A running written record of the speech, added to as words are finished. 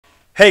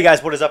Hey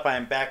guys, what is up? I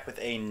am back with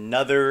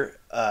another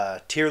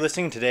tier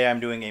listing. Today I'm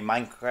doing a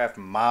Minecraft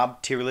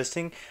mob tier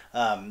listing.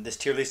 This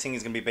tier listing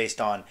is going to be based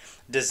on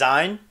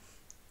design,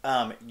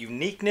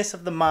 uniqueness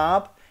of the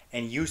mob,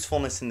 and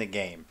usefulness in the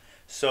game.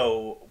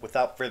 So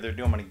without further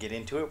ado, I'm going to get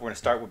into it. We're going to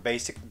start with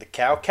basic. The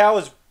cow. Cow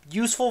is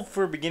useful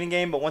for a beginning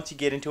game, but once you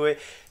get into it,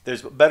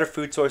 there's better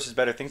food sources,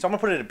 better things. So I'm going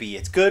to put it at a B.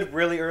 It's good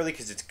really early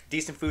because it's a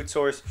decent food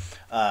source.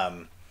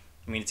 I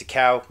mean, it's a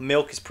cow.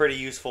 Milk is pretty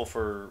useful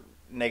for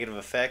negative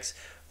effects,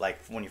 like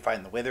when you're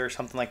fighting the wither or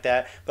something like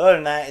that. But other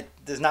than that,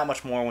 there's not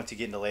much more once you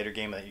get into later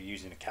game that you're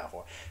using a cow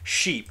for.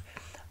 Sheep.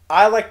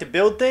 I like to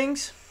build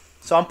things,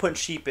 so I'm putting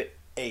sheep at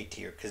A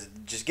tier because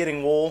just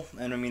getting wool,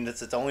 and I mean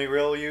that's its only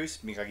real use.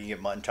 I mean, I can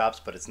get mutton chops,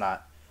 but it's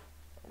not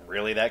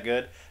really that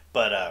good.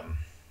 But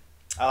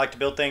I like to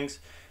build things,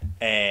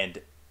 and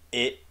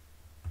it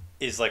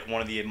is like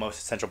one of the most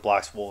essential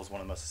blocks. Wool is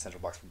one of the most essential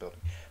blocks for building.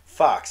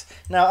 Fox.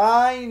 Now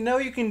I know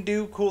you can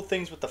do cool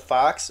things with the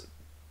fox.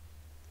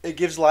 It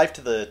gives life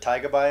to the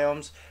taiga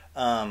biomes.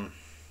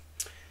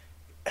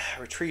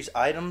 Retrieves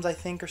items, I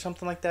think, or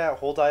something like that.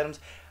 Holds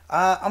items.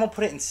 I'm going to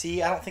put it in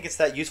C. I don't think it's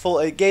that useful.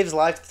 It gives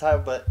life to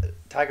the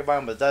taiga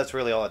biome, but that's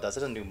really all it does.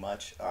 It doesn't do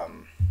much.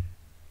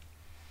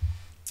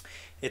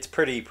 It's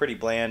pretty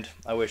bland.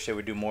 I wish they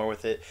would do more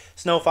with it.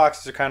 Snow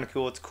foxes are kind of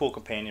cool. It's a cool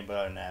companion, but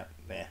other than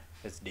that,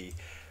 it's D.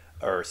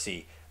 Or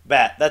C.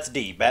 Bat, that's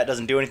D. Bat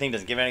doesn't do anything,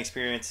 doesn't give any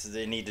experience.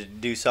 They need to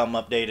do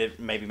something updated,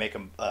 maybe make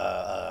them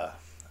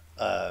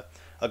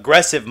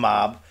aggressive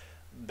mob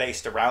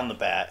based around the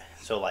bat,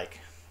 so like,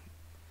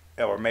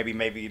 or maybe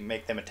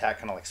make them attack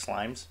kind of like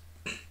slimes.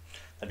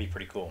 That'd be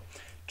pretty cool.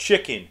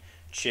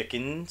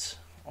 Chickens.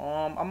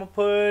 I'm gonna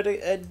put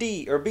a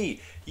D or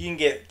B. You can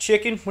get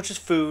chicken, which is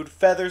food.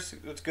 Feathers,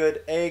 it's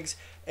good. Eggs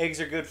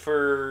are good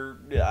for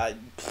I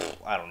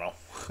don't know.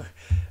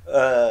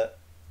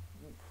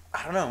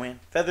 I don't know,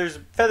 man. Feathers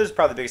is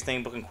probably the biggest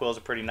thing. Book and quills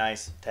are pretty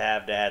nice to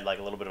add like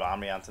a little bit of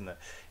ambiance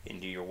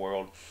into your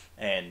world,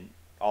 and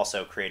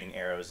also creating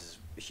arrows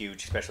is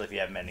huge, especially if you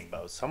have mending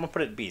bows. So I'm gonna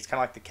put it at B. It's kind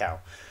of like the cow.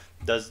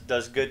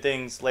 Does good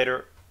things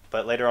later,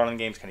 but later on in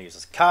the game, it's kind of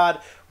useless.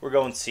 Cod, we're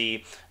going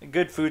C. A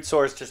good food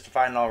source just to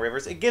find all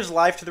rivers. It gives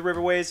life to the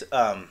riverways.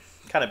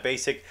 Kind of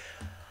basic.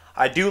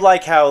 I do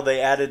like how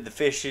they added the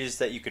fishes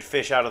that you could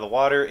fish out of the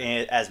water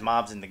as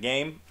mobs in the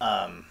game.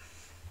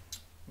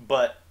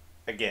 But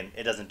again,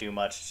 it doesn't do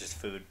much. It's just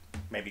food.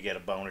 Maybe get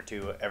a bone or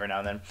two every now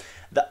and then.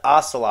 The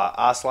ocelot.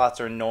 Ocelots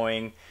are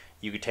annoying.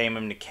 You could tame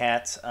them to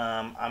cats.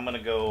 I'm gonna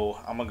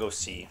go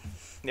C.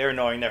 They're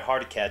annoying. They're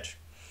hard to catch.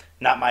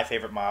 Not my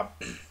favorite mob.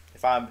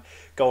 If I'm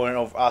going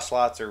over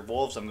ocelots or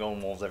wolves, I'm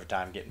going wolves every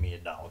time. Getting me a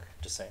dog.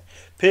 Just saying.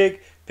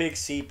 Pig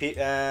C.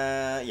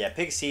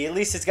 Pig C. At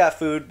least it's got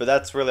food, but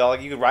that's really all.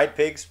 You can ride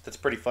pigs. That's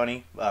pretty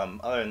funny.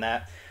 Other than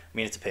that, I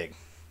mean, it's a pig.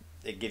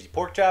 It gives you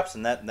pork chops,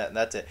 and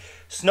that's it.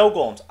 Snow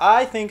golems.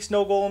 I think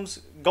snow golems,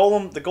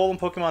 the golem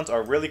Pokemons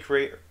are really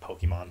creative.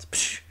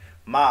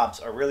 Mobs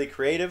are really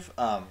creative.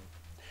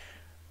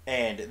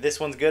 And this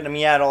one's good. I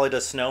mean, yeah, it only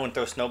does snow and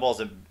throw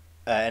snowballs at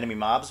enemy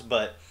mobs,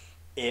 but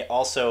it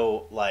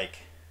also like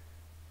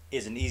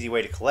is an easy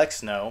way to collect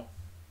snow.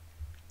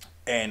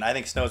 And I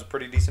think snow is a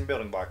pretty decent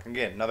building block.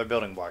 Again, another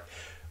building block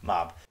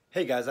mob.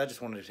 Hey guys, I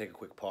just wanted to take a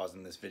quick pause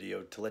in this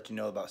video to let you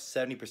know about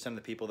 70% of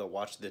the people that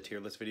watch the tier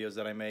list videos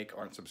that I make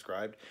aren't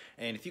subscribed.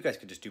 And if you guys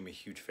could just do me a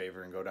huge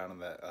favor and go down on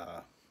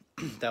that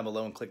down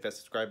below and click that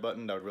subscribe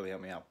button, that would really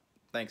help me out.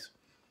 Thanks.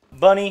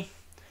 Bunny.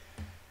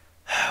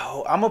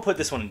 I'm gonna put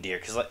this one in D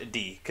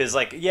because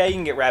like yeah, you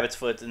can get rabbit's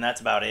foot and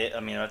that's about it. I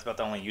mean, that's about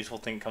the only useful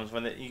thing that comes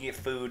with it. You get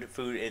food.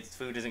 Food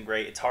isn't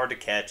great. It's hard to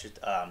catch.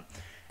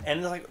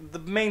 And like the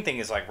main thing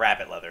is like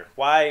rabbit leather.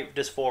 Why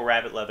does 4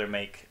 rabbit leather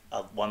make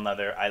one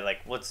leather?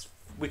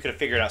 We could have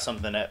figured out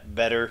something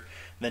better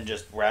than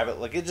just rabbit.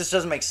 Like it just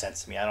doesn't make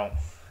sense to me. I don't.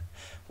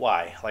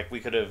 Why? Like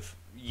we could have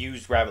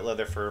used rabbit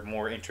leather for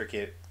more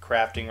intricate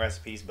crafting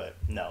recipes, but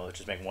no, let's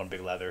just make one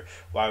big leather.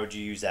 Why would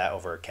you use that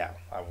over a cow?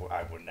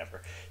 I would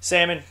never.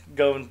 Salmon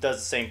does the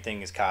same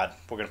thing as cod.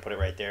 We're gonna put it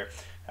right there.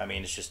 I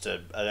mean, it's just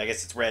I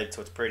guess it's red,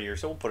 so it's prettier,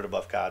 so we'll put it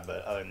above cod.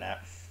 But other than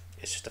that,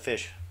 it's just a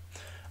fish.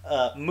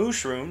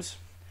 Mushrooms.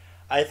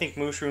 I think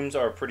mushrooms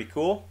are pretty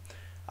cool.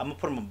 I'm gonna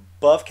put them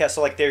above cow.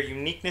 So like their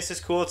uniqueness is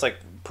cool. It's like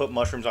put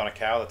mushrooms on a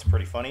cow. That's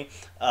pretty funny.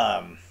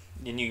 And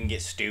you can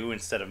get stew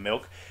instead of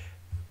milk.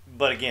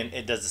 But again,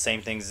 it does the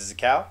same things as a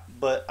cow.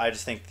 But I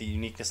just think the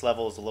uniqueness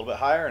level is a little bit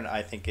higher, and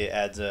I think it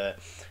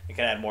can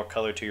add more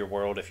color to your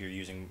world if you're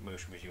using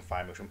mushrooms. You can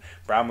find mushroom.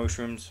 Brown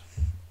mushrooms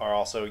are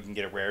also, you can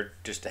get it rare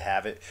just to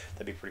have it.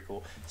 That'd be pretty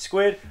cool.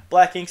 Squid,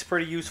 black ink's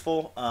pretty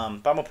useful. But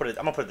I'm gonna put it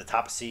at the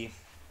top of C,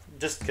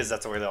 just because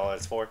that's where all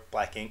it's for.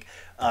 Black ink.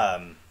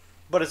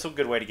 But it's a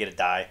good way to get a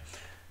dye.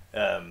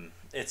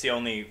 It's the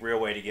only real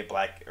way to get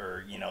black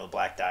the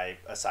black dye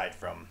aside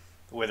from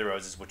wither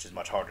roses, which is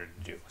much harder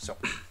to do. So.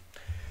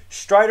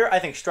 Strider, I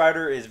think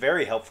Strider is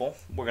very helpful.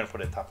 We're going to put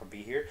it at top of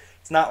B here.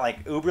 It's not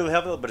like uberly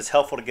helpful, but it's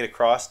helpful to get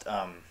across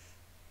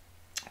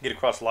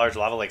large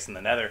lava lakes in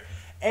the nether.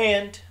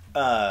 And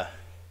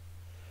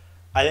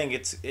I think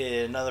it's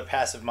another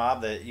passive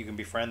mob that you can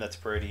befriend that's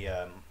pretty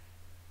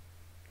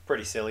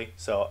silly.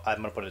 So I'm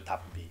gonna put it at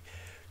top of B.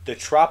 The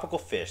tropical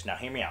fish. Now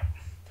hear me out.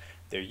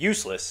 They're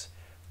useless,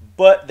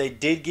 but they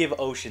did give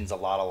oceans a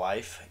lot of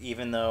life,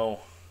 even though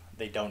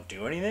they don't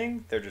do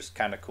anything. They're just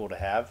kind of cool to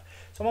have.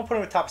 So I'm gonna put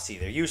them at top C.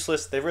 They're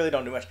useless. They really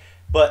don't do much,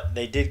 but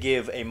they did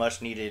give a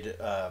much needed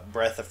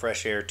breath of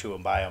fresh air to a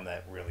biome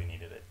that really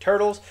needed it.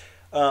 Turtles.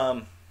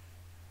 I'm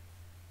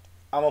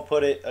gonna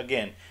put it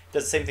again.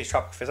 Does the same thing as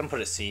tropical fish. I'm gonna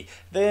put it C.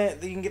 Then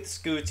you can get the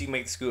scoots. You can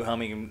make the scoot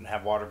helmet. You can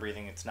have water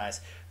breathing. It's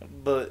nice.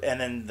 But and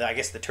then I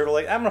guess the turtle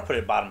egg. I'm gonna put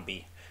it bottom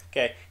B.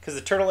 Okay, because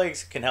the turtle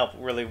eggs can help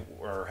really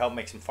or help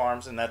make some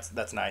farms, and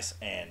that's nice.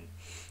 And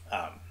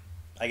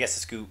I guess the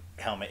scoot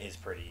helmet is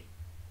pretty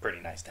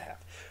nice to have.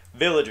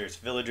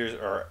 Villagers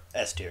are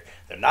S tier.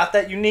 They're not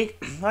that unique.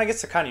 I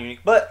guess they're kind of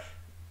unique, but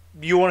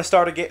you want to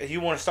start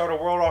a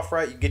world off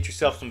right. You get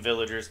yourself some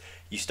villagers.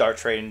 You start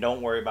trading.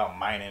 Don't worry about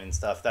mining and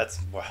stuff. That's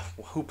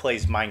who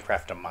plays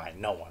Minecraft to mine.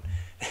 No one.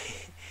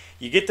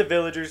 You get the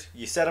villagers.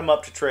 You set them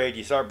up to trade.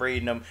 You start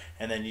breeding them,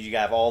 and then you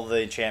have all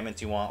the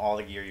enchantments you want, all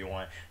the gear you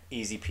want.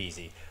 Easy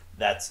peasy.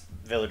 That's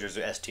villagers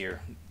are S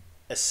tier,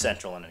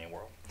 essential in any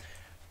world.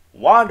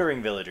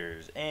 Wandering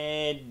villagers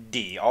and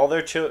D. All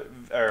their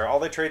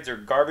trades are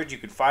garbage. You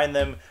could find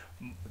them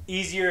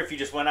easier if you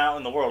just went out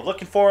in the world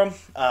looking for them.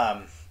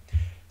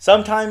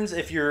 Sometimes,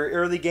 if you're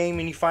early game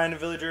and you find a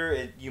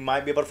villager, you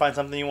might be able to find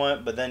something you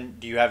want, but then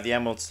do you have the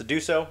emeralds to do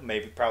so?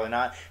 Maybe, probably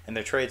not. And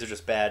their trades are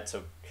just bad.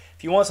 So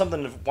if you want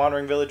something the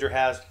Wandering Villager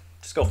has,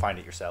 just go find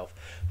it yourself.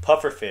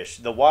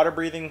 Pufferfish. The water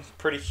breathing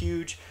pretty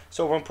huge,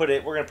 so we're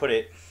gonna put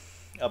it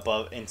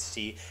above in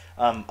C.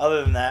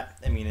 Other than that,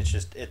 I mean,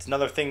 it's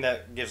another thing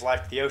that gives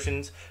life to the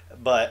oceans.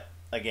 But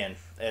again,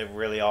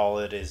 really all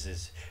it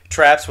is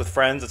traps with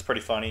friends. It's pretty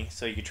funny.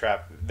 So you can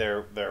trap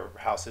their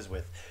houses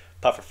with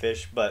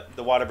pufferfish, but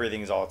the water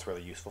breathing is all it's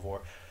really useful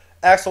for.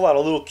 Axolotl, a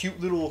little cute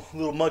little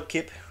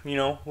mudkip,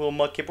 little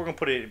mudkip. We're gonna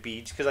put it at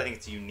B because I think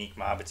it's a unique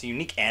mob. It's a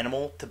unique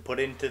animal to put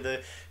into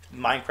the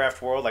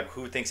Minecraft world. Like,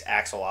 who thinks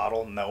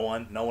axolotl? No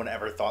one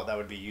ever thought that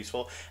would be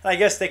useful. And I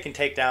guess they can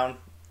take down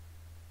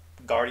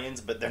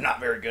guardians, but they're not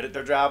very good at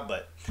their job.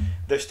 But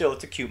it's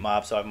a cute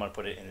mob, so I'm gonna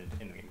put it in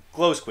the game.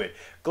 Glow squid.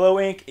 Glow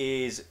ink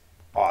is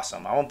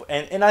awesome.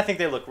 And I think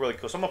they look really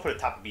cool. So I'm gonna put it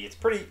top of B. It's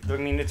pretty. I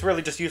mean, it's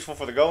really just useful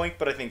for the glow ink,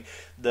 but I think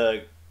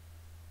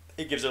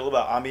it gives it a little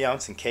bit of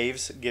ambiance in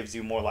caves. It gives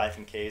you more life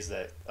in caves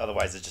that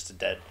otherwise it's just a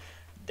dead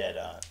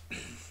biome.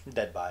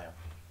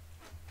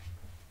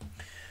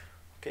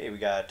 Okay, we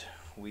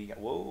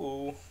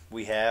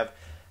have.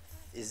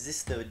 Is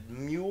this the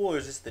mule or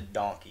is this the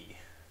donkey?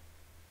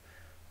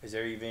 Is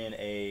there even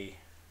a?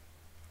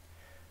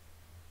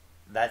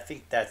 I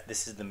think that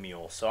this is the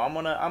mule. So I'm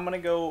gonna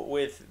go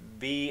with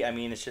B. I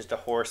mean, it's just a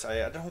horse.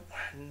 I don't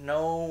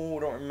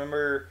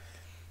remember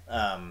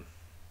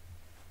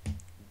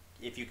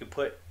if you could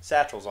put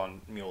satchels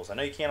on mules. I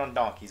know you can't on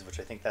donkeys, which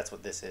I think that's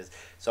what this is.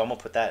 So I'm gonna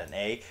put that in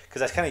A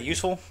because that's kind of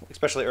useful,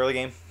 especially early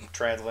game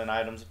translating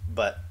items.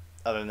 But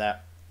other than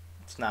that,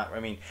 it's not. I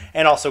mean,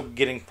 and also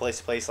getting place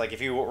to place. Like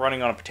if you were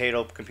running on a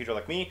potato computer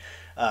like me,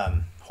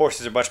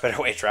 horses are a much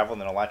better way to travel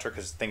than Elytra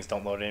because things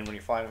don't load in when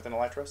you're flying with an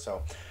Elytra.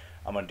 So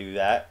I'm going to do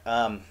that.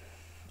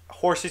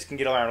 Horses can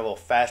get around a little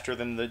faster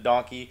than the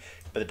donkey,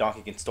 but the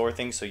donkey can store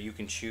things, so you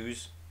can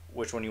choose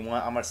which one you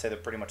want. I'm going to say they're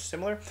pretty much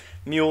similar.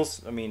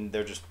 Mules, I mean,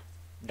 they're just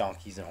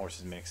donkeys and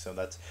horses mixed, so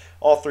that's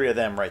all three of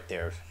them right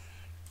there.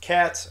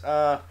 Cats,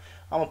 I'm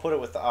going to put it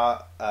with the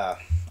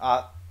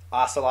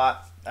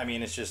ocelot. I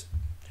mean, it's just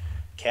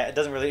cat.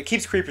 It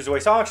keeps creepers away.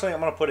 So actually, I'm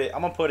going to put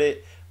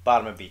it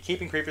bottom of B.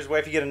 Keeping creepers away.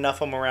 If you get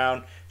enough of them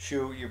around,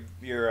 shoot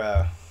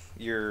your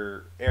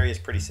area is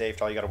pretty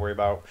safe. All you got to worry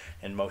about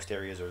in most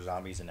areas are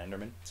zombies and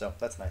endermen. So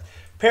that's nice.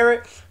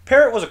 Parrot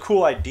was a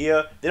cool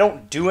idea. They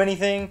don't do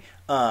anything,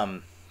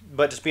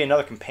 but just be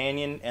another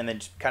companion and then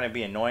just kind of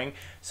be annoying.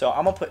 So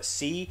I'm going to put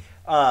C.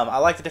 I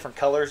like the different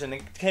colors, and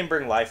it can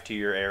bring life to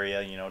your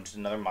area. Just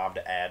another mob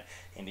to add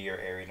into your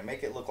area to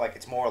make it look like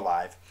it's more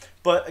alive.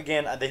 But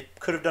again, they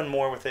could have done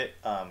more with it,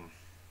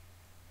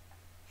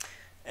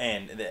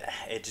 and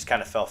it just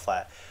kind of fell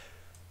flat.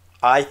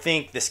 I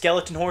think the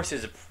skeleton horse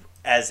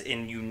as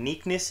in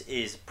uniqueness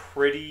is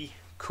pretty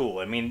cool.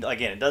 I mean,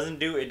 again, it does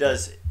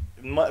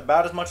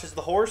about as much as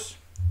the horse,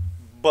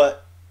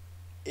 but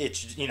it's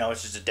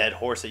just a dead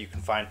horse that you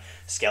can find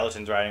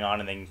skeletons riding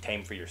on and then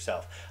tame for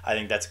yourself. I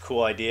think that's a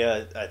cool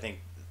idea. I think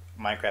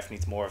Minecraft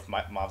needs more of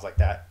mobs like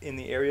that in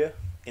the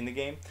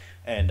game,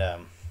 and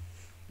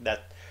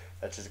that's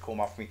just a cool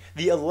mob for me.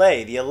 The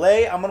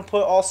Allay, I'm gonna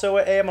put also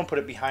at A. I'm gonna put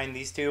it behind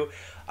these two.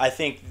 I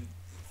think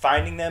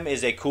finding them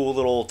is a cool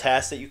little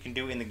task that you can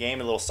do in the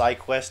game, a little side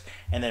quest,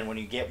 and then when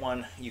you get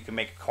one, you can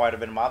make quite a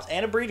bit of mobs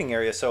and a breeding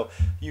area. So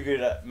you could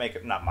make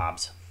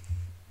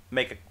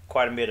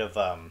quite a bit of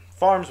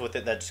farms with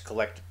it that just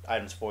collect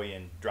items for you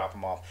and drop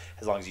them off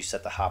as long as you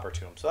set the hopper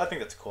to them. So I think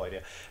that's a cool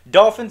idea.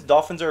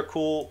 Dolphins are a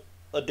cool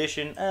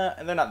addition,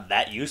 and they're not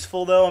that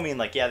useful though. I mean,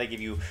 like, yeah, they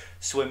give you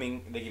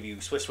swimming, they give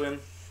you swift swim,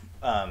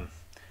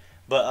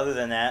 But other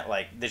than that,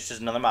 like, there's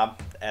just another mob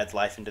that adds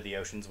life into the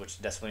oceans, which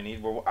desperately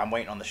need. I'm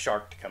waiting on the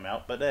shark to come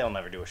out, but they'll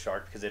never do a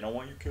shark because they don't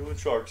want you killing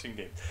sharks in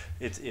games.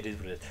 It is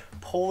what it is.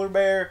 Polar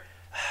bear.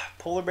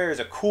 Polar bear is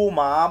a cool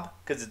mob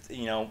because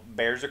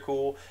bears are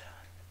cool,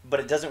 but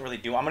it doesn't really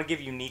do. I'm gonna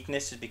give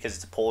uniqueness just because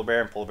it's a polar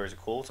bear and polar bears are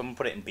cool, so I'm gonna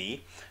put it in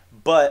B.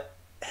 But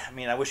I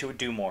mean, I wish it would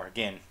do more.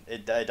 Again,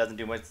 it doesn't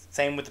do much.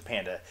 Same with the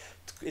panda.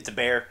 It's a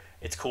bear.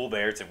 It's a cool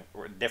bear. It's a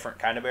different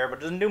kind of bear, but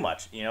it doesn't do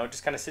much. It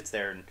just kind of sits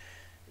there and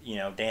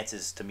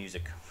dances to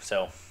music.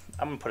 So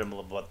I'm gonna put him a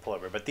little above the polar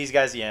bear. But these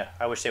guys, yeah,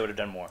 I wish they would have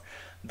done more.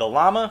 The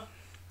llama.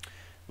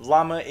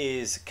 Llama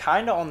is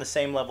kind of on the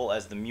same level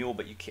as the mule,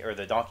 but or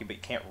the donkey, but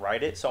you can't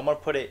ride it. So I'm gonna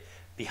put it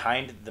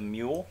behind the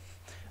mule.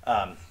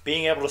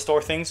 Being able to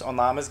store things on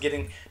llamas,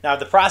 now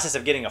the process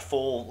of getting a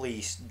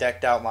fully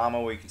decked out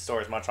llama where you can store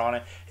as much on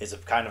it is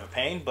kind of a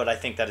pain, but I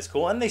think that is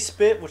cool. And they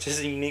spit, which is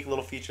a unique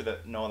little feature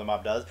that no other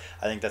mob does.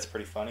 I think that's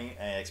pretty funny,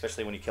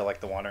 especially when you kill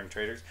like the wandering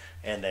traders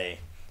and they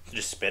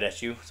just spit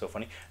at you. So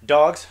funny.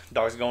 Dogs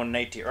going in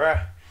A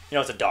tier.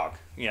 It's a dog.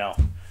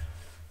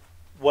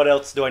 What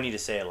else do I need to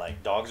say?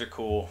 Like, dogs are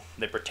cool.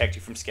 They protect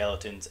you from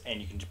skeletons, and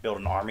you can just build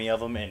an army of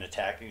them and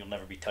attack, and you'll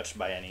never be touched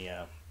by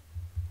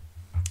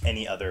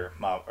any other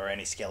mob or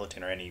any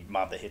skeleton or any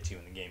mob that hits you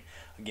in the game.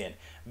 Again,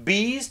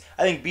 bees.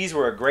 I think bees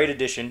were a great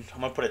addition.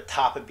 I'm gonna put it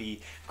top of B.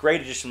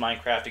 Great addition to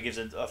Minecraft. It gives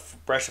a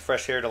breath of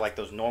fresh air to like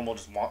those normal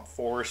just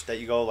forests that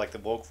you go, like the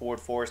Woke Forward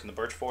Forest and the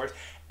Birch Forest,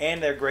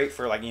 and they're great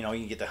for like you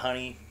can get the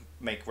honey,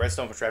 make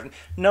redstone for crafting.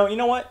 No, you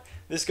know what?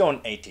 This is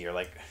going A tier.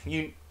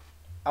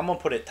 I'm gonna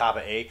put it top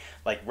of A.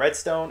 Like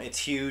redstone, it's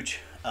huge.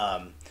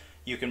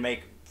 You can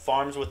make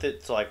farms with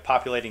it, so like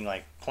populating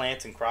like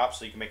plants and crops,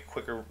 so you can make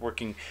quicker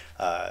working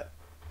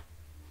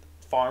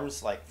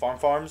farms, like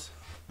farms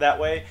that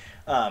way.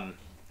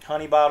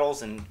 Honey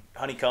bottles and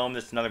honeycomb.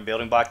 That's another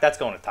building block. That's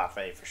going to top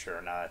A for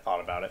sure. Now that I thought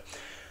about it.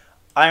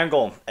 Iron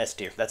Golem, S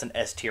tier. That's an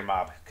S tier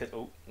mob.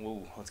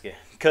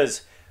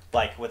 Because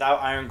like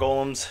without iron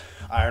golems,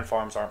 iron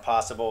farms aren't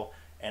possible,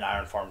 and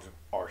iron farms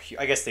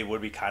I guess they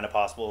would be kind of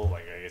possible.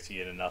 Like I guess you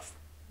get enough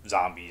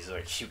zombies,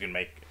 like you can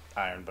make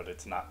iron, but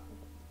it's not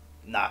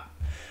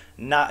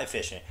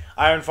efficient.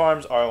 Iron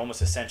farms are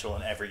almost essential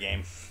in every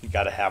game. You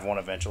got to have one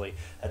eventually.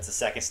 That's the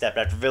second step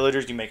after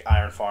villagers. You make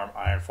iron farm.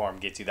 Iron farm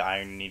gets you the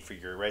iron you need for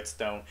your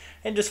redstone,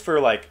 and just for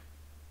like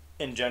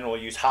in general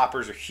use.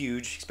 Hoppers are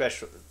huge,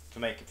 especially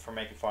for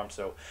making farms.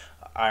 So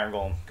iron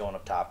golem going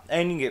up top,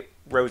 and you can get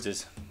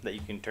roses that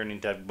you can turn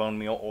into bone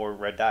meal or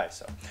red dye.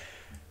 So.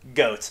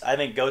 Goats. I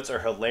think goats are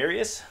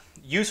hilarious.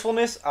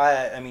 Usefulness,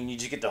 I mean, you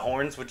just get the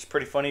horns, which is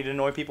pretty funny to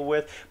annoy people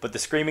with. But the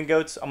screaming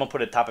goats, I'm going to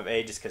put it top of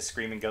A just because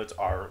screaming goats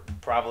are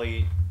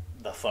probably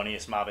the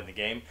funniest mob in the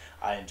game.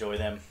 I enjoy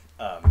them.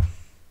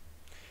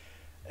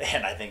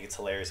 And I think it's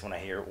hilarious when I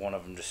hear one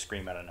of them just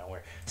scream out of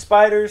nowhere.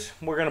 Spiders,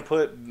 we're going to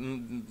put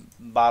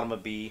bottom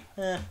of B.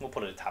 We'll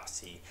put it at top of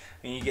C.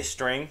 I mean, you get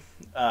string.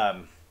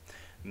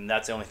 And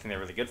that's the only thing they're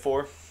really good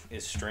for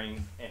is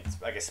string and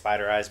I guess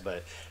spider eyes,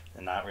 but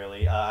not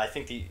really. I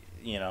think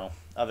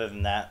other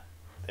than that,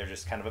 they're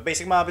just kind of a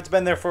basic mob. It's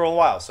been there for a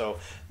while, so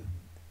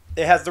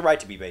it has the right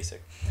to be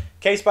basic.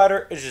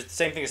 K-Spider is just the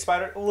same thing as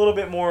Spider, a little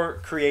bit more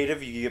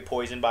creative. You get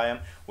poisoned by them,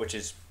 which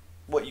is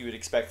what you would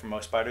expect from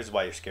most spiders,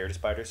 why you're scared of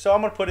spiders. So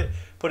I'm going to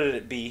put it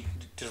at B,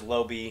 just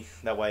low B.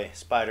 That way,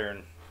 Spider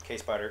and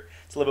K-Spider,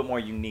 it's a little bit more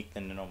unique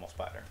than the normal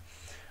spider.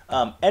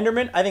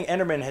 Enderman, I think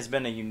Enderman has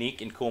been a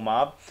unique and cool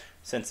mob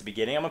since the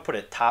beginning. I'm going to put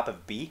it top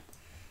of B.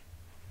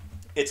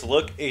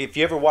 If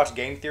you ever watch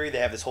Game Theory, they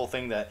have this whole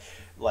thing that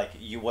like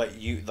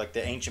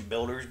the ancient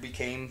builders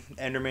became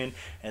Endermen,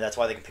 and that's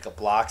why they can pick up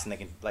blocks and they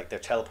can like their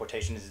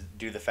teleportation is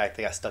due to the fact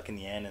they got stuck in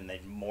the end and they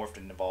morphed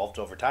and evolved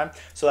over time.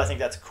 So I think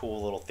that's a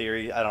cool little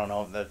theory. I don't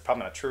know, that's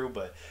probably not true,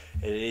 but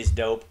it is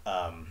dope.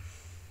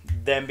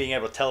 Them being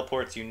able to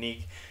teleport is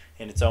unique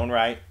in its own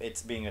right.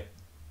 It's being a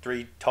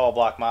 3 tall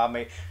block mob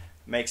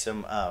makes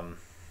them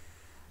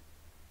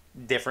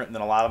different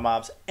than a lot of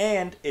mobs,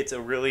 and it's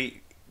a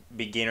really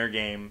beginner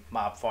game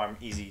mob farm,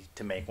 easy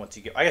to make once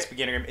you get. I guess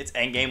beginner game, it's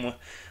end game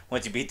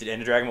once you beat the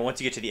Ender Dragon, but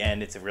once you get to the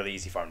end, it's a really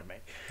easy farm to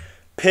make.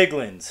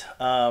 Piglins,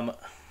 I'm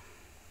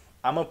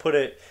gonna put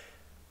it.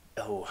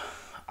 Oh,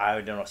 I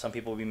don't know. Some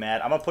people will be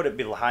mad. I'm gonna put it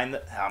behind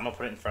I'm gonna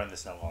put it in front of the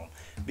snow golem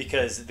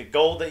because the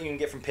gold that you can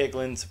get from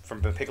piglins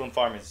from a piglin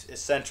farm is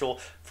essential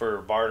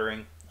for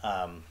bartering.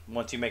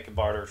 Once you make a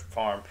barter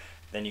farm,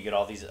 then you get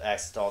all these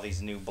access to all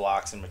these new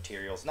blocks and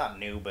materials. Not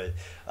new, but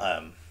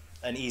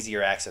an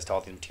easier access to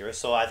all these materials.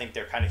 So I think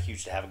they're kind of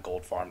huge to have a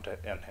gold farm to.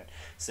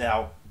 So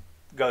now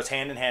goes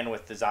hand in hand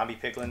with the zombie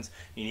piglins.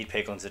 You need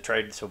piglins to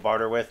trade to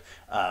barter with,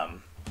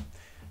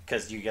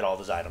 because you get all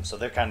those items. So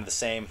they're kind of the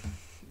same.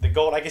 The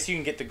gold, I guess you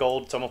can get the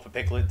gold. Some of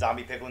the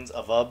zombie piglins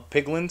above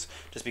piglins,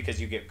 just because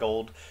you get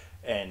gold,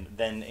 and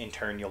then in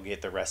turn you'll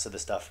get the rest of the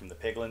stuff from the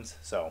piglins.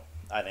 So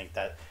I think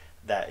that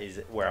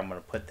is where I'm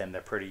going to put them.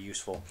 They're pretty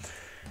useful.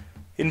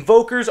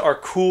 Invokers are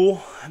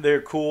cool.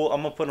 They're cool.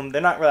 I'm gonna put them.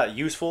 They're not really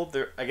useful.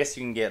 I guess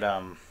you can get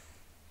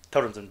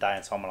totems and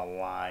dying. So I'm gonna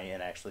lie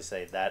and actually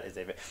say that is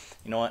a.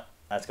 You know what?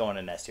 That's going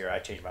in S tier. I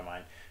changed my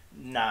mind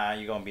Nah,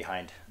 you're going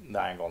behind the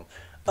Iron Golem.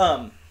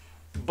 Um,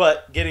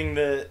 but getting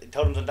the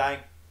Totems Undying,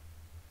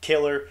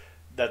 killer,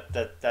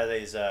 that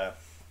is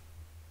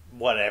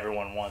what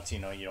everyone wants. You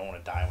know, you don't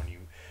want to die when you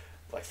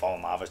like fall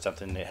in lava or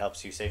something. It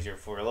helps you, saves you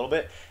for a little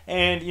bit,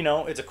 and you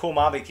know it's a cool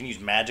mob. It can use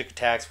magic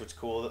attacks, which is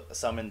cool. It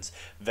summons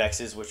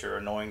Vexes, which are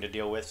annoying to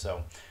deal with.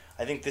 So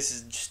I think this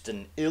is just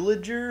an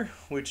Illager,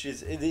 which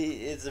is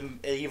it's an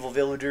evil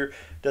villager.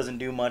 Doesn't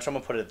do much. I'm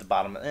gonna put it at the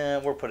bottom.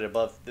 We'll put it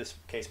above this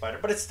K Spider,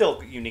 but it's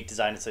still unique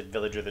design. It's a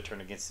villager that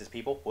turn against his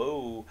people.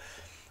 Whoa.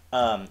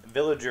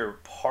 Villager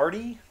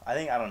Party.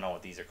 I don't know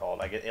what these are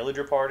called. I get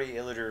Illager Party,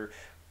 Illager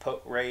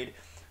Raid,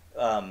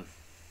 um,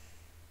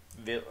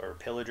 or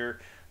Pillager.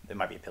 It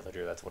might be a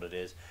Pillager. That's what it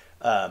is.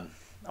 I'm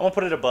gonna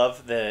put it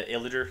above the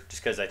Illager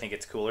just because I think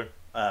it's cooler.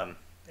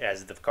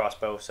 As the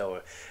crossbow,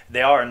 so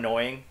they are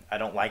annoying. I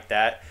don't like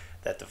that.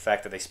 That the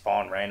fact that they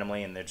spawn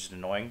randomly and they're just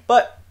annoying.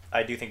 But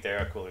I do think they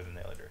are cooler than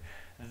the Illager.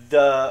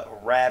 The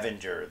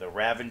Ravager. The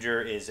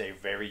Ravager is a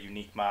very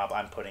unique mob.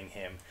 I'm putting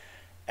him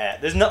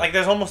there's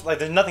almost like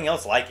there's nothing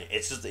else like it.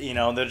 It's just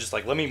they're just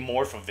like let me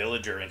morph a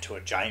villager into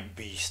a giant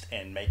beast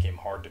and make him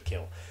hard to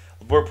kill.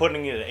 We're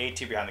putting it at A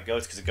tier behind the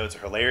goats because the goats are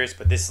hilarious,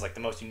 but this is like the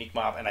most unique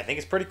mob, and I think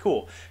it's pretty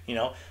cool.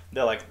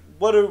 They're like,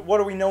 what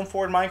are we known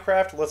for in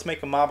Minecraft? Let's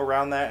make a mob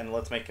around that, and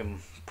let's make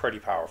him pretty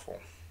powerful.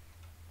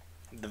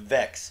 The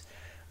Vex.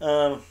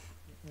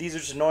 These are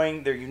just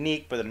annoying. They're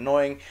unique, but they're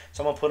annoying.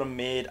 So I'm gonna put them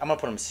mid. I'm gonna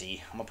put them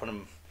C. I'm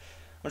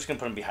just gonna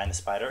put them behind the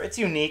spider. It's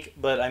unique,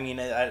 but I mean,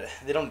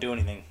 they don't do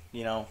anything.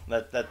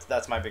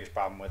 That's my biggest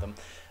problem with them.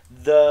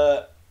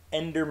 The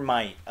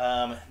Endermite.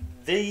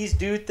 These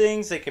do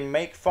things. They can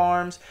make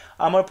farms.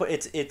 I'm gonna put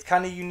it's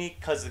kind of unique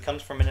because it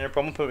comes from an Ender. I'm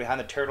gonna put it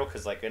behind the turtle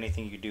because like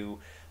anything you do,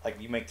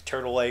 like you make the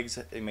turtle eggs,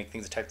 you make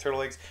things attack the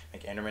turtle eggs,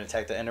 make Enderman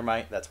attack the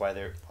Endermite. That's why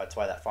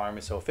that farm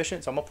is so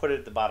efficient. So I'm gonna put it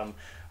at the bottom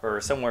or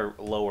somewhere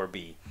lower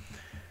B.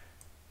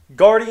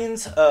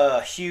 Guardians,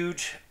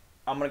 huge.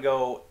 I'm gonna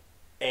go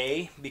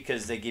A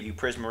because they give you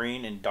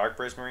Prismarine and Dark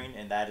Prismarine,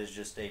 and that is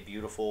just a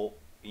beautiful.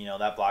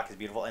 That block is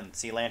beautiful, and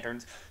Sea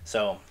Lanterns.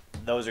 So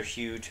those are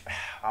huge.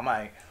 I'm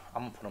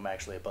gonna put them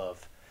actually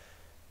above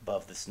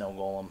the Snow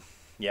Golem.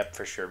 Yep,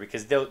 for sure,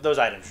 because those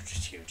items are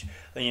just huge.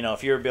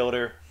 If you're a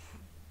builder,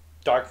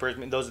 Dark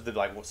Prismarine, those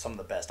are some of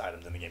the best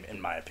items in the game,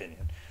 in my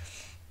opinion.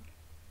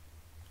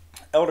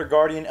 Elder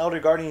Guardian. Elder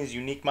Guardian is a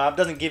unique mob.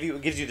 It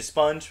gives you the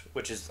sponge,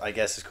 which is I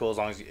guess is cool as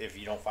long as if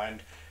you don't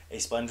find a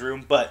sponge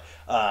room. But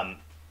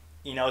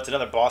it's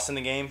another boss in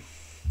the game.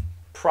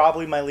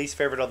 Probably my least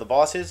favorite of the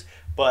bosses,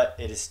 but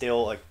it is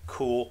still a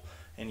cool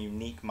and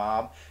unique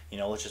mob.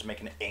 Let's just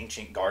make an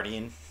ancient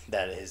guardian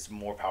that is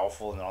more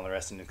powerful than all the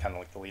rest and kind of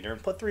like the leader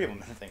and put 3 of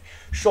them in the thing.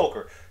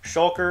 Shulker.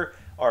 Shulker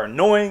are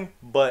annoying,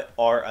 but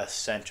are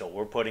essential.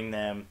 We're going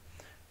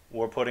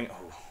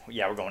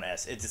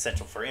S. It's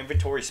essential for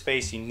inventory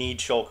space. You need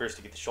shulkers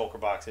to get the shulker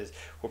boxes.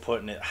 I'm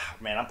putting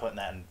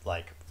that in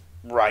like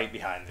right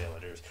behind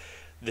villagers.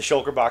 The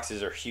shulker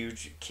boxes are a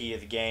huge key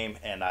of the game,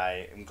 and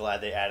I am glad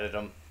they added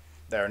them.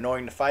 They're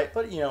annoying to fight,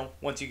 but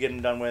once you get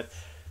them done with,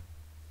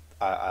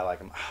 I like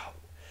them.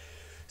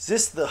 Is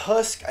this the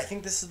Husk? I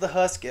think this is the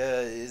Husk.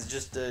 Is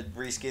just a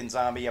reskin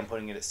zombie. I'm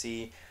putting it at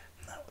C.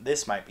 No,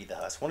 this might be the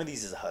Husk. One of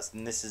these is a Husk,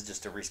 and this is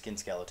just a reskin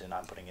skeleton.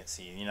 I'm putting it at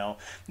C.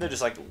 They're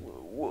just like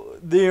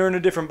they're in a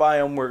different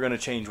biome. We're gonna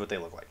change what they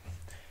look like.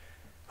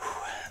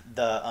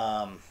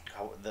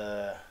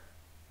 The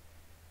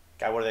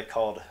guy. What are they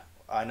called?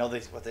 I know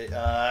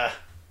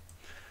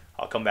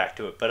I'll come back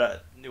to it,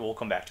 but we'll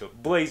come back to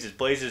it. Blazes.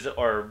 Blazes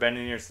are been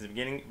in here since the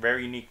beginning.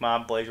 Very unique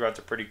mob. Blaze rods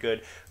are pretty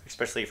good,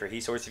 especially for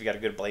heat source. If you got a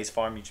good blaze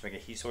farm, you just make a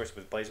heat source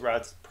with blaze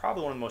rods.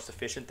 Probably one of the most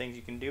efficient things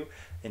you can do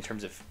in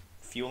terms of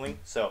fueling.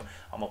 So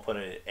I'm gonna put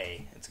it at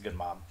A. It's a good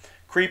mob.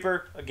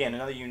 Creeper, again,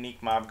 another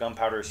unique mob.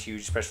 Gunpowder is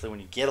huge, especially when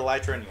you get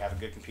Elytra and you have a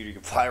good computer you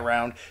can fly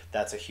around.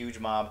 That's a huge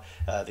mob.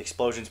 The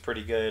explosion's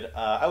pretty good.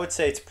 I would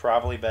say it's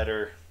probably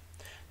better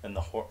than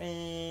the horse.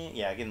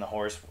 Getting the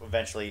horse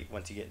eventually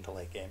once you get into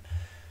late game.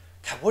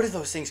 God, what are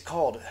those things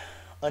called?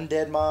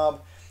 Undead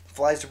mob,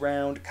 flies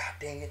around. God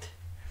dang it.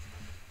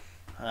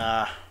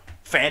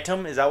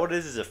 Phantom, is that what it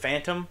is? Is it a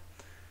phantom?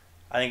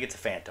 I think it's a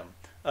phantom.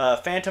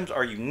 Phantoms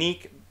are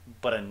unique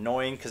but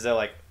annoying because they're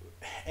like,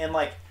 and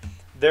like,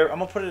 I'm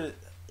gonna put it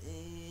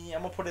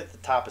at the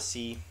top of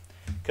C,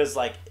 because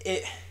like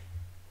it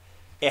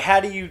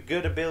had a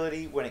good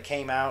ability when it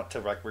came out to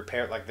like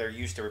repair, like they're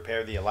used to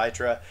repair the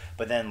Elytra,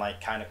 but then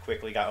like kind of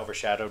quickly got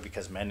overshadowed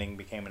because mending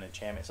became an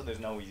enchantment. So there's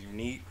no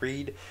unique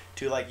read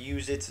to like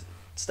use its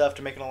stuff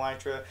to make an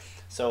Elytra.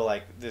 So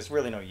like there's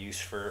really no use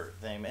for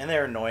them, and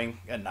they're annoying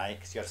at night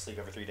because you have to sleep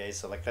every 3 days.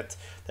 So like that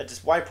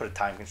just why put a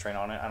time constraint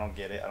on it? I don't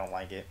get it. I don't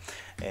like it.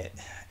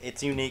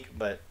 It's unique,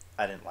 but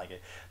I didn't like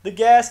it. The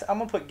Ghast, I'm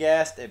gonna put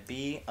Ghast at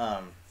B.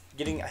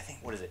 Getting, I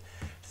think, what is it?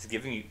 It's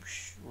giving you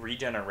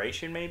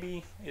regeneration,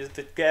 maybe, is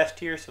the Ghast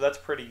tier. So that's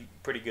pretty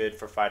good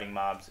for fighting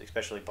mobs,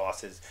 especially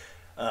bosses.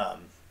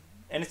 And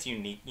it's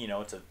unique.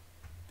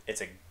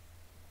 It's a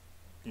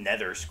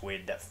nether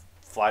squid that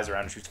flies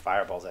around and shoots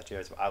fireballs at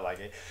you. I like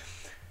it.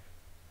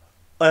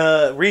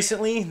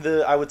 Recently,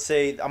 I would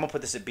say I'm gonna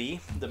put this at B.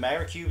 The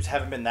magma cubes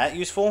haven't been that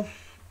useful,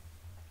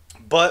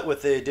 but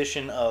with the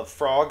addition of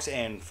frogs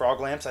and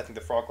frog lamps, I think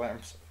the frog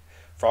lamps,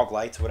 frog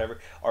lights, whatever,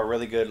 are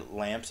really good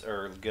lamps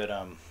or good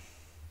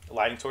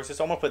lighting sources.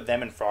 So I'm gonna put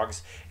them and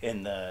frogs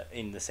in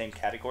the same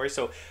category.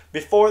 So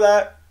before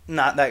that,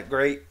 not that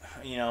great.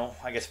 You know,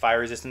 I guess fire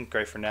resistant,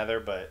 great for Nether,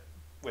 but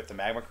with the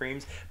magma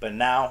creams. But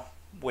now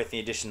with the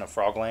addition of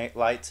frog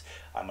lights,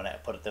 I'm gonna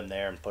put them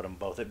there and put them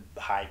both at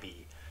high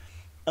B.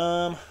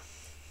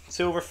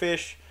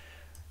 Silverfish,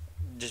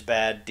 just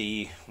bad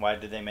D. Why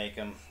did they make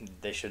them?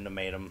 They shouldn't have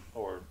made them,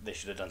 or they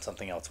should have done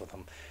something else with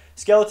them.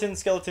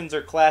 Skeletons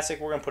are classic.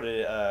 We're gonna put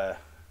it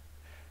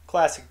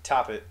classic.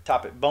 Top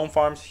it. Bone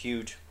farms,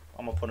 huge.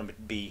 I'm gonna put them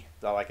at B.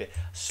 I like it.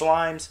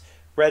 Slimes,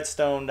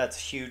 redstone. That's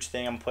a huge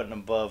thing. I'm putting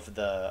above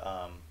the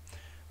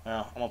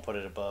well, I'm gonna put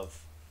it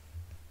above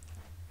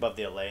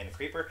the LA and the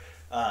creeper.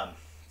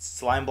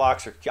 Slime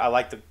blocks are. I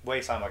like the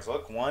way slime blocks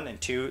look. 1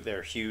 and 2,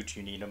 they're huge.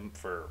 You need them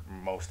for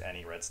most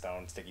any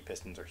redstone. Sticky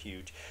pistons are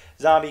huge.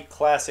 Zombie,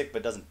 classic,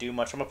 but doesn't do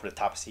much. I'm gonna put it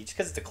top of C just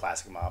because it's a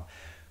classic mob.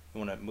 You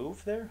wanna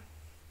move there,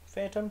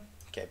 Phantom?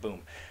 Okay,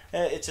 boom.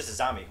 It's just a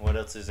zombie. What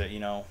else is it? You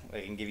know,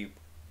 it can give you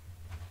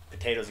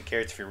potatoes and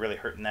carrots if you're really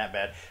hurting that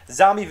bad.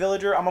 Zombie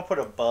villager, I'm gonna put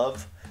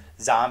above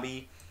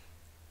zombie.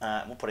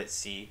 We'll put it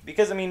C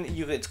because I mean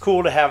it's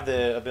cool to have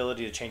the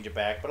ability to change it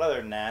back, but other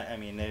than that, I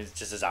mean it's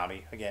just a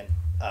zombie again.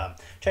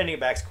 Changing it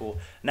back's cool.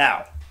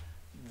 Now,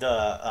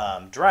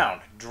 the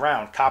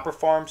drown copper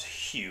farms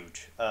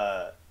huge,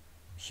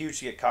 huge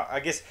to get. I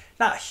guess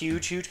not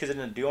huge because it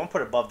didn't do. I'm gonna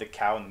put it above the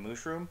cow and the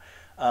mushroom,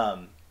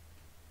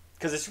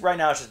 because it's right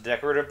now it's just a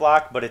decorative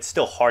block, but it's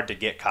still hard to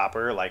get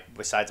copper. Like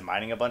besides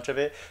mining a bunch of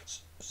it,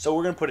 so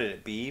we're gonna put it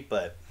at B.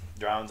 But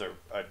drowns are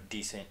a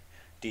decent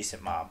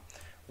mob.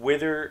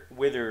 Wither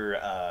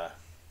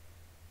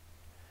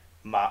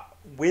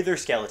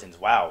skeletons.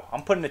 Wow,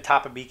 I'm putting the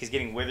top of B because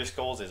getting wither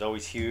skulls is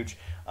always huge.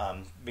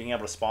 Being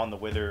able to spawn the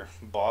wither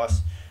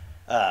boss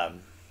to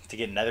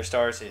get nether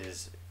stars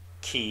is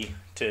key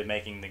to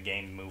making the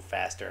game move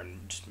faster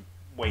and just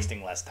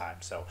wasting less time.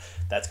 So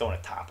that's going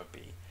to top of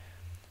B.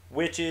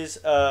 Witches,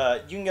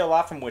 you can get a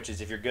lot from witches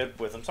if you're good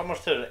with them. So I'm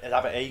going to put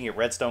top of A. You can get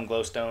redstone,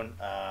 glowstone.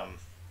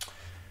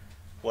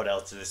 What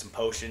else? There's some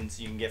potions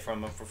you can get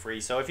from them for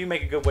free. So if you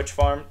make a good witch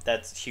farm,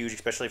 that's huge,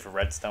 especially for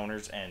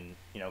redstoners. And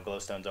you know,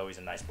 glowstone's always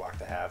a nice block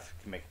to have.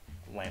 You can make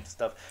lamps and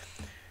stuff.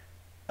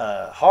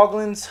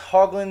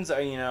 Hoglins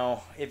are, you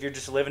know, if you're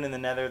just living in the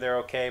Nether, they're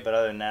okay. But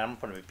other than that, I'm gonna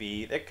put them at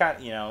B. They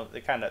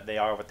they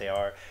are what they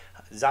are.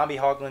 Zombie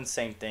hoglins,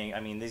 same thing. I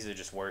mean, these are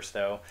just worse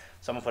though.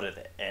 So I'm gonna put it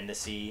at the end of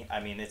C.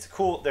 I mean, it's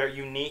cool. They're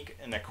unique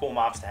and they're cool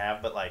mobs to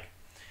have. But like,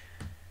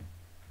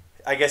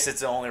 I guess it's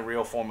the only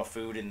real form of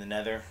food in the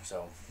Nether.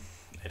 So.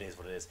 It is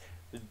what it is.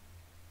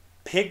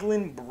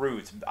 Piglin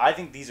broods. I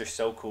think these are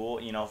so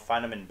cool. You know,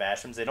 find them in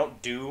Bastions. They don't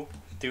do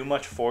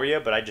much for you,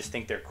 but I just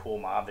think they're cool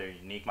mob. They're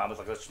unique mob.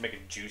 Like, let's just make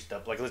it juiced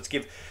up. Like, let's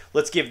give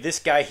this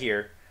guy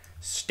here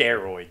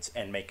steroids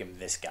and make him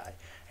this guy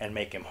and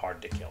make him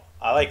hard to kill.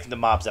 I like the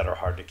mobs that are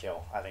hard to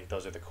kill. I think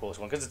those are the coolest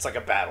ones because it's like a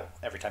battle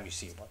every time you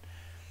see one.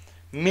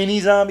 Mini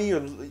zombie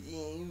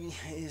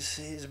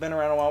has been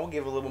around a while. We'll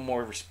give it a little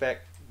more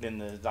respect than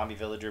the zombie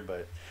villager,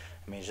 but.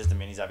 I mean, it's just a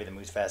mini zombie that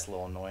moves fast, a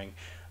little annoying.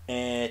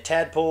 And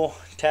Tadpole,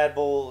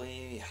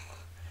 I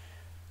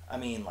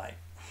mean, like,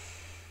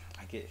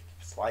 I get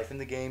it's life in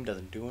the game,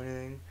 doesn't do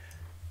anything.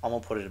 I'm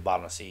going to put it at the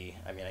bottom of C.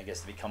 I mean, I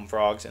guess they become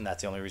frogs, and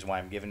that's the only reason why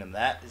I'm giving them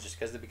that, is just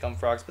because they become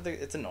frogs, but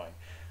it's annoying.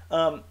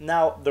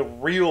 Now, the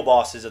real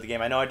bosses of the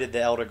game. I know I did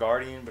the Elder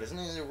Guardian, but isn't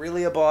it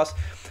really a boss?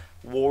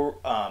 We're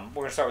going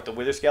to start with the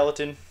Wither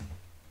Skeleton,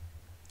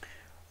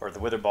 or the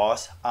Wither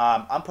Boss.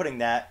 I'm putting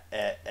that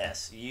at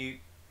S.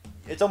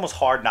 It's almost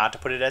hard not to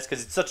put it as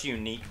because it's such a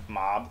unique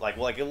mob. Like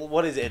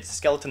what is it? It's a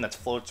skeleton that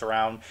floats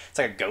around. It's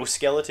like a ghost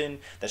skeleton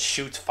that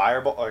shoots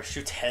fireball or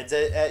shoots heads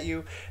at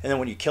you. And then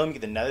when you kill him, you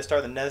get the Nether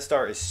Star. The Nether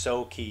Star is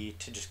so key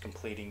to just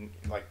completing,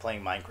 like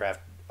playing Minecraft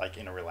like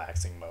in a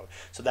relaxing mode.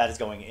 So that is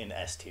going in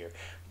S tier.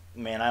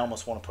 Man, I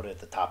almost want to put it at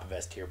the top of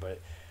S tier,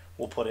 but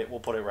we'll put it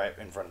right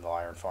in front of the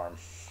Iron Farm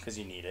because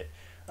you need it.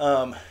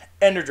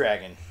 Ender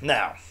Dragon.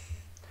 Now,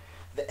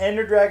 the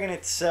Ender Dragon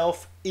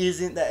itself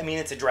isn't that. I mean,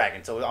 it's a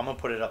dragon, so I'm gonna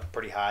put it up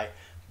pretty high.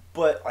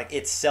 But like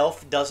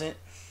itself doesn't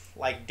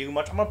like do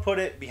much. I'm gonna put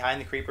it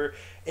behind the creeper.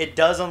 It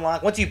does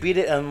unlock once you beat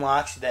it. It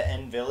unlocks the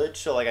end village.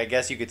 So like I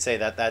guess you could say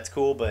that that's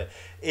cool. But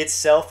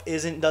itself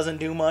doesn't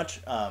do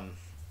much.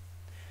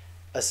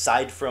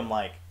 Aside from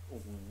like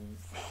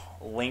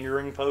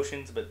lingering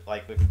potions, but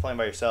like if you're playing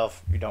by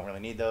yourself, you don't really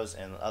need those.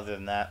 And other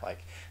than that, like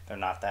they're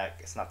not that.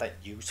 It's not that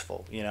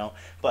useful, you know.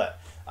 But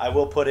I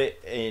will put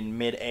it in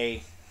mid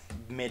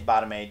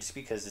bottom A just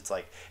because it's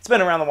like it's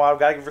been around the while.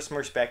 Gotta give her some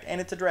respect,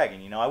 and it's a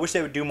dragon. You know, I wish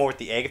they would do more with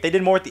the egg. If they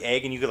did more with the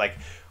egg, and you could like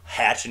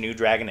hatch a new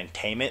dragon and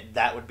tame it,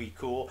 that would be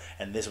cool.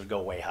 And this would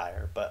go way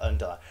higher. But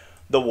until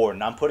the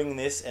Warden, I'm putting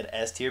this at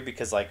S tier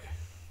because like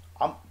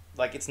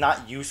it's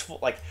not useful.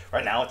 Like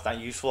right now, it's not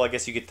useful. I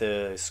guess you get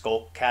the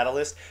Skull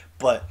Catalyst,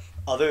 but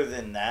other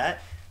than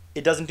that,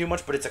 it doesn't do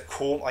much, but it's a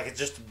cool, like, it's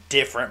just a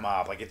different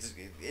mob. Like,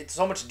 it's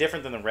so much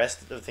different than the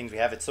rest of the things we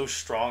have. It's so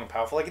strong and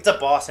powerful. Like, it's a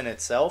boss in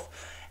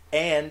itself.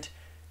 And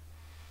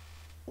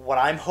what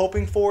I'm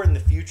hoping for in the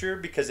future,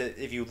 because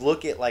if you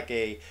look at, like,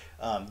 a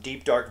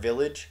Deep Dark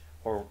Village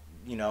or,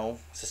 you know,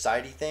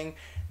 society thing,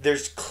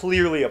 there's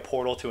clearly a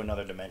portal to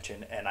another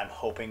dimension. And I'm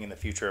hoping in the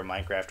future of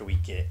Minecraft we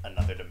get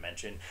another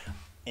dimension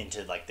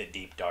into, like, the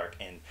deep dark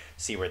and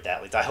see where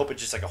that leads. I hope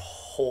it's just like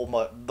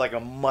a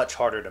much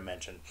harder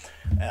dimension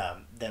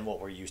than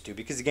what we're used to,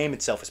 because the game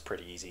itself is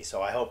pretty easy.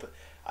 So I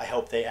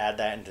hope they add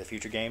that into the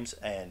future games,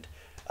 and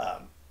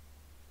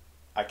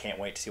I can't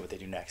wait to see what they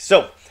do next.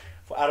 So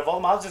out of all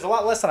the mobs, there's a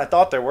lot less than I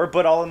thought there were,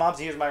 but all the mobs,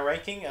 here's my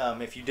ranking.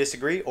 If you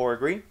disagree or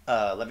agree,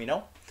 let me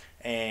know.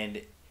 And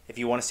if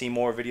you want to see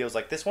more videos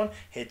like this one,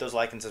 hit those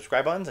like and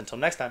subscribe buttons. Until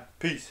next time,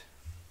 peace.